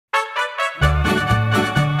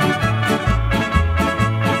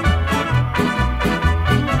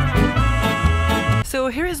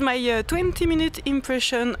my 20-minute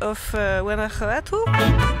impression of Guanajuato.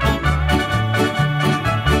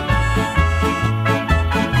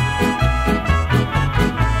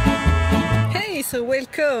 Hey, so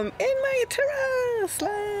welcome in my terrace,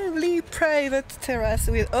 lovely private terrace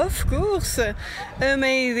with, of course,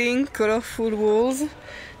 amazing colorful walls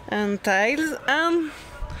and tiles and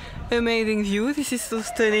amazing view. This is so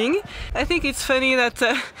stunning. I think it's funny that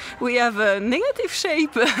we have a negative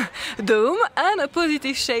shape dome and a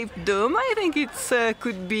positive shaped dome. I think it's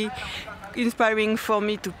could be inspiring for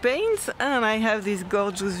me to paint, and I have this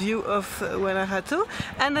gorgeous view of Guanajuato,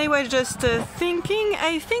 and I was just thinking,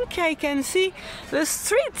 I think I can see the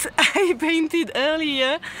street I painted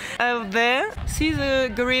earlier out there. See the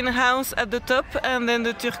greenhouse at the top and then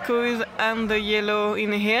the turquoise and the yellow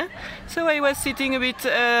in here. So I was sitting a bit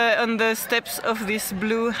on the steps of this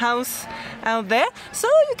blue house out there, so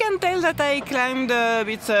you can tell that I climbed a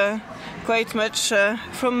bit quite much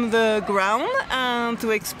from the ground and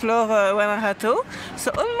to explore Guanajuato.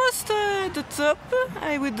 So almost the top,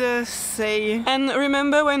 I would say. And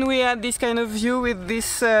remember when we had this kind of view with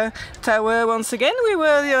this tower once again, we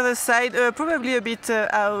were the other side, probably a bit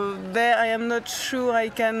out there. I am not sure I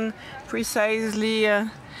can precisely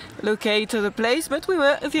locate the place, but we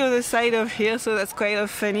were the other side of here, so that's quite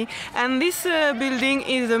funny. And this building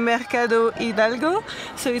is the Mercado Hidalgo,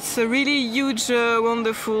 so it's a really huge,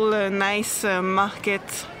 wonderful, nice market.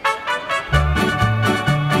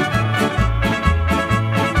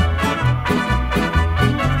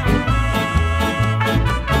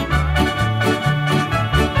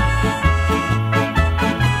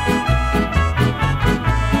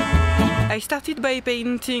 I started by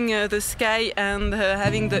painting the sky and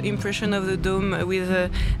having the impression of the dome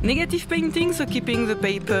with negative painting, so keeping the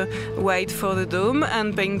paper white for the dome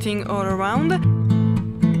and painting all around.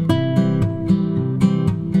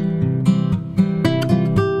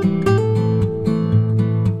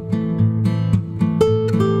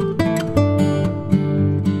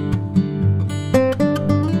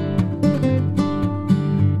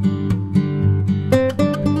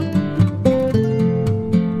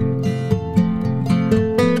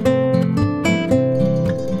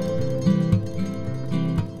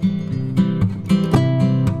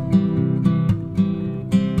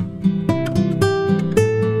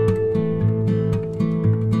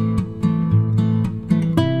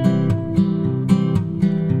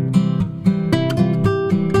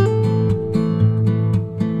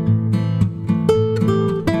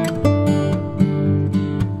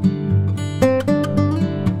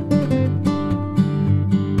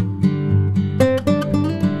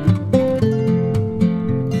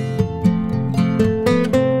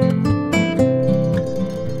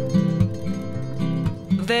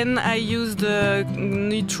 Then I used a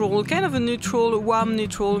neutral, kind of a neutral, warm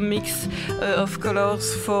neutral mix of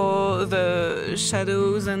colors for the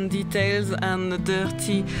shadows and details and the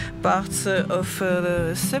dirty parts of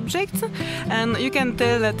the subject. And you can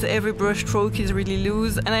tell that every brush stroke is really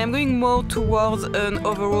loose, and I am going more towards an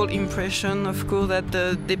overall impression, of course, that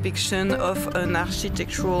the depiction of an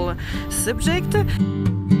architectural subject.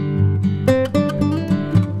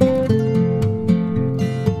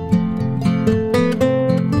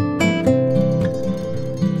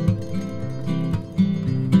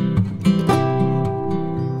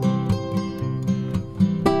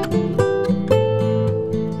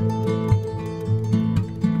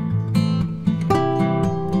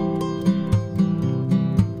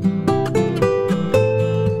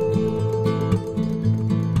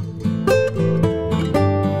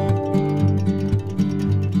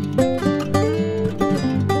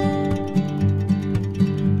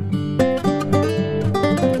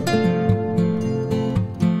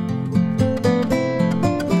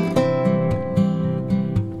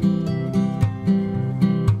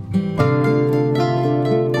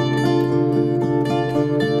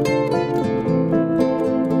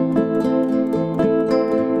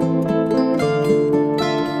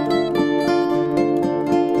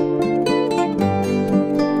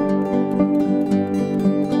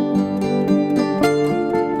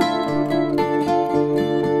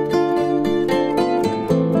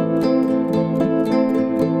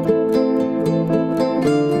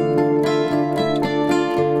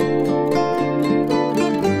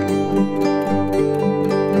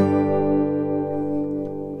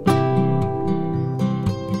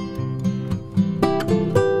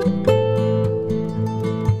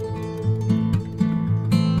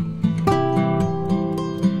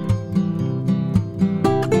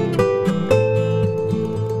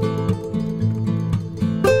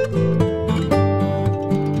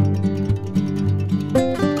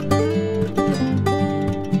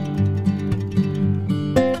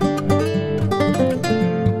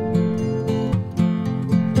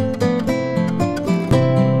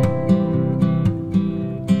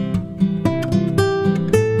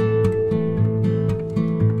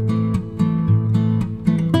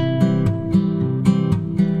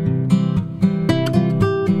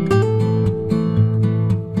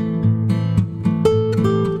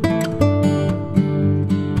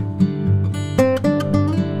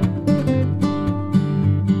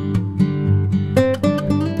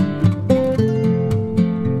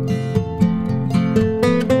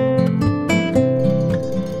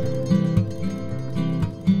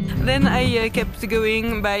 Then I kept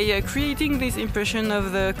going by creating this impression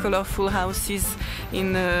of the colorful houses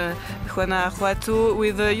in Guanajuato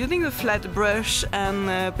with using a flat brush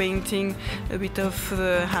and painting a bit of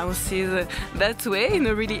the houses that way in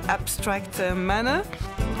a really abstract manner.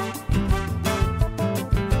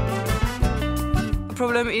 The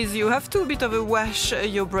problem is you have to a bit of a wash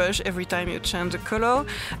your brush every time you change the color,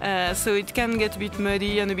 so it can get a bit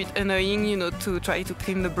muddy and a bit annoying, you know, to try to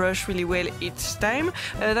clean the brush really well each time.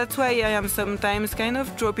 That's why I am sometimes kind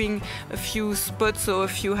of dropping a few spots or a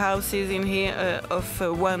few houses in here of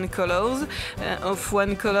one color,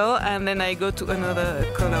 and then I go to another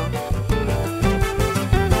color.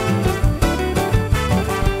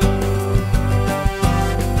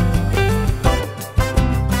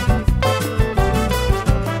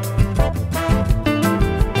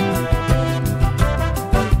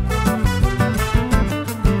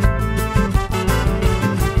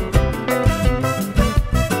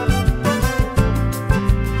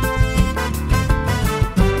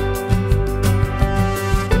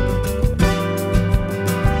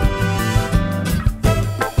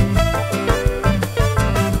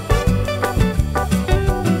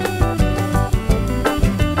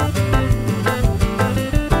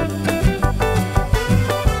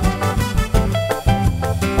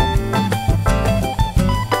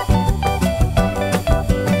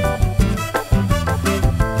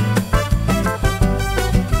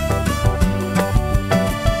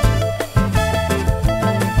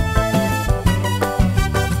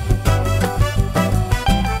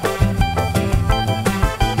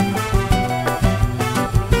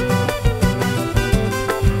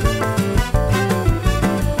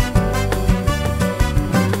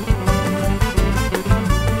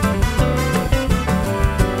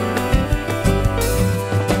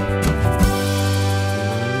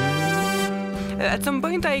 At some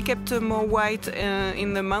point I kept more white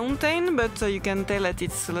in the mountain, but you can tell that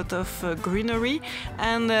it's a lot of greenery,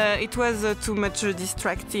 and it was too much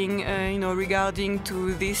distracting, you know, regarding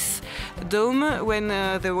to this dome when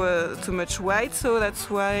there were too much white. So that's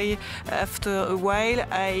why after a while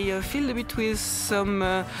I filled a bit with some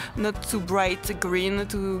not too bright green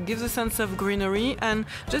to give the sense of greenery, and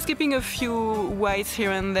just keeping a few whites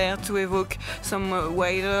here and there to evoke some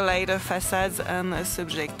wider, lighter facades and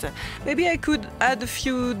subject. Maybe I could add a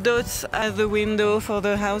few dots at the window for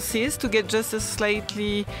the houses to get just a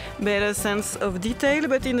slightly better sense of detail,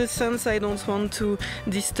 but in a sense I don't want to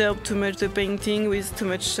disturb too much the painting with too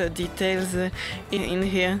much details in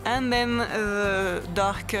here. And then the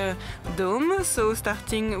dark dome, so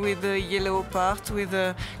starting with the yellow part with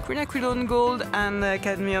quinacridone gold and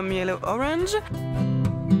cadmium yellow orange.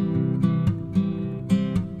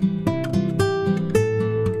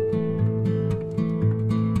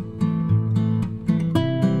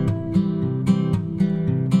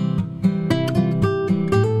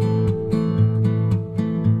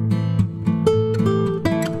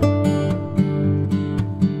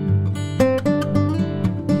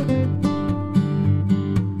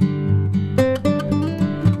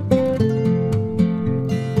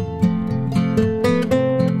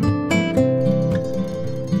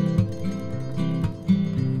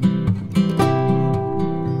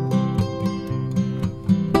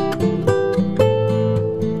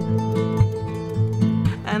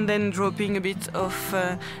 Then dropping a bit of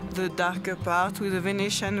the darker part with a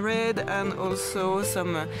Venetian red and also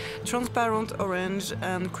some transparent orange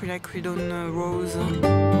and quinacridone rose.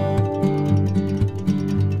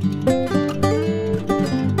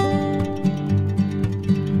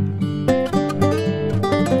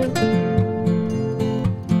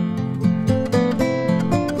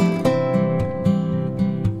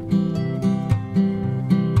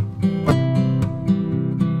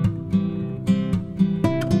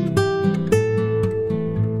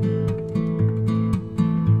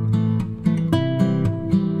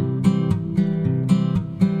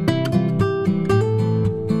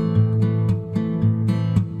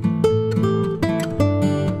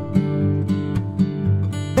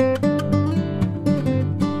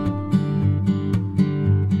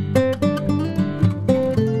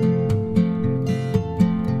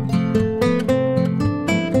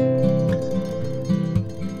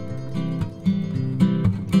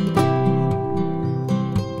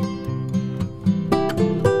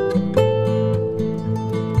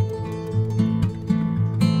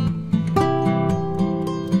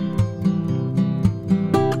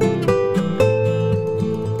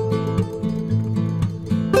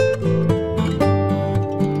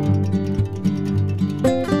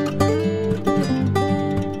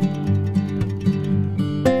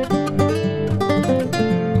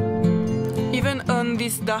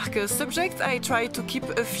 subject, I try to keep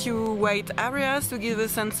a few white areas to give a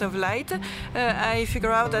sense of light. I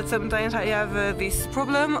figure out that sometimes I have this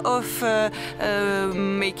problem of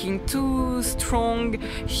making too strong,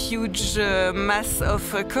 huge mass of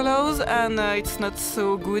colors, and it's not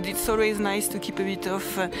so good. It's always nice to keep a bit of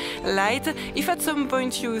light. If at some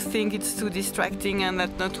point you think it's too distracting and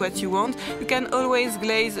that's not what you want, you can always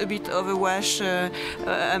glaze a bit of a wash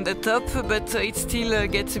on the top, but it still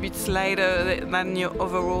gets a bit lighter than your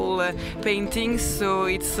overall painting, so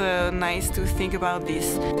it's nice to think about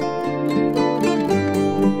this.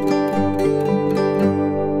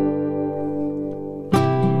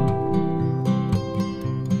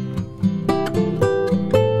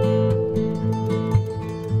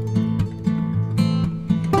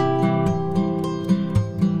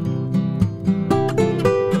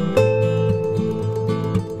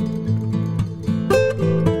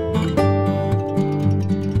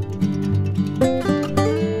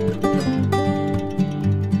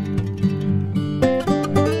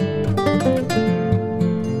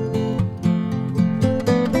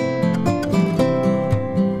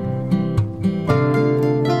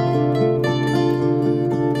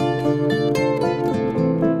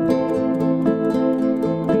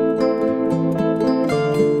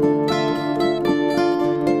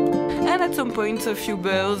 A few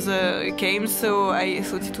birds came, so I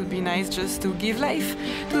thought it would be nice just to give life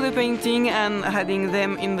to the painting and adding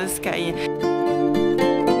them in the sky.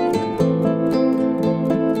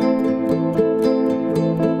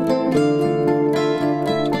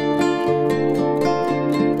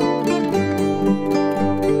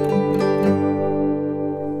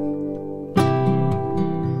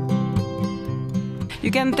 You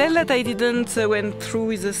can tell that I didn't went through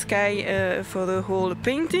with the sky for the whole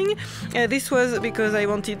painting. This was because I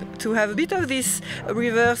wanted to have a bit of this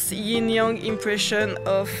reverse yin-yang impression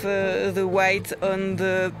of the white on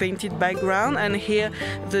the painted background, and here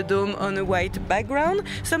the dome on a white background.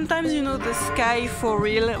 Sometimes, you know, the sky for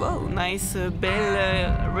real. Oh, nice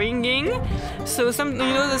bell ringing. So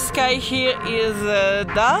the sky here is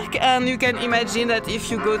dark, and you can imagine that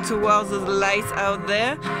if you go towards the light out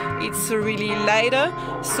there, it's really lighter,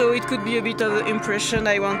 so it could be a bit of the impression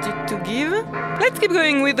I wanted to give. Let's keep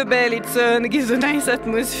going with the bell, it gives a nice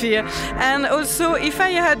atmosphere. And also, if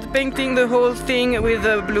I had painting the whole thing with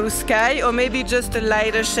a blue sky, or maybe just a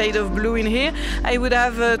lighter shade of blue in here, I would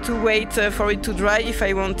have to wait for it to dry if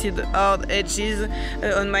I wanted hard edges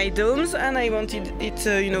on my domes, and I wanted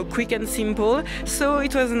it quick and simple. So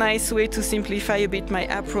it was a nice way to simplify a bit my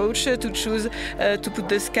approach, to choose to put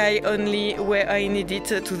the sky only where I need it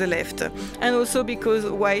to the left. And also because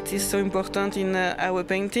white is so important in our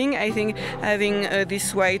painting, I think having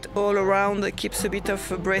this white all around keeps a bit of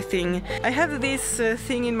breathing. I have this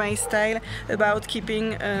thing in my style about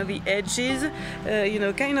keeping the edges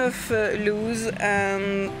kind of loose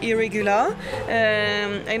and irregular.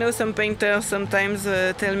 I know some painters sometimes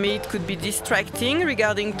tell me it could be distracting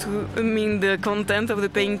regarding to the content of the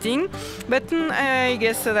painting, but I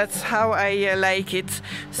guess that's how I like it.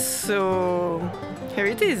 So here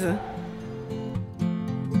it is.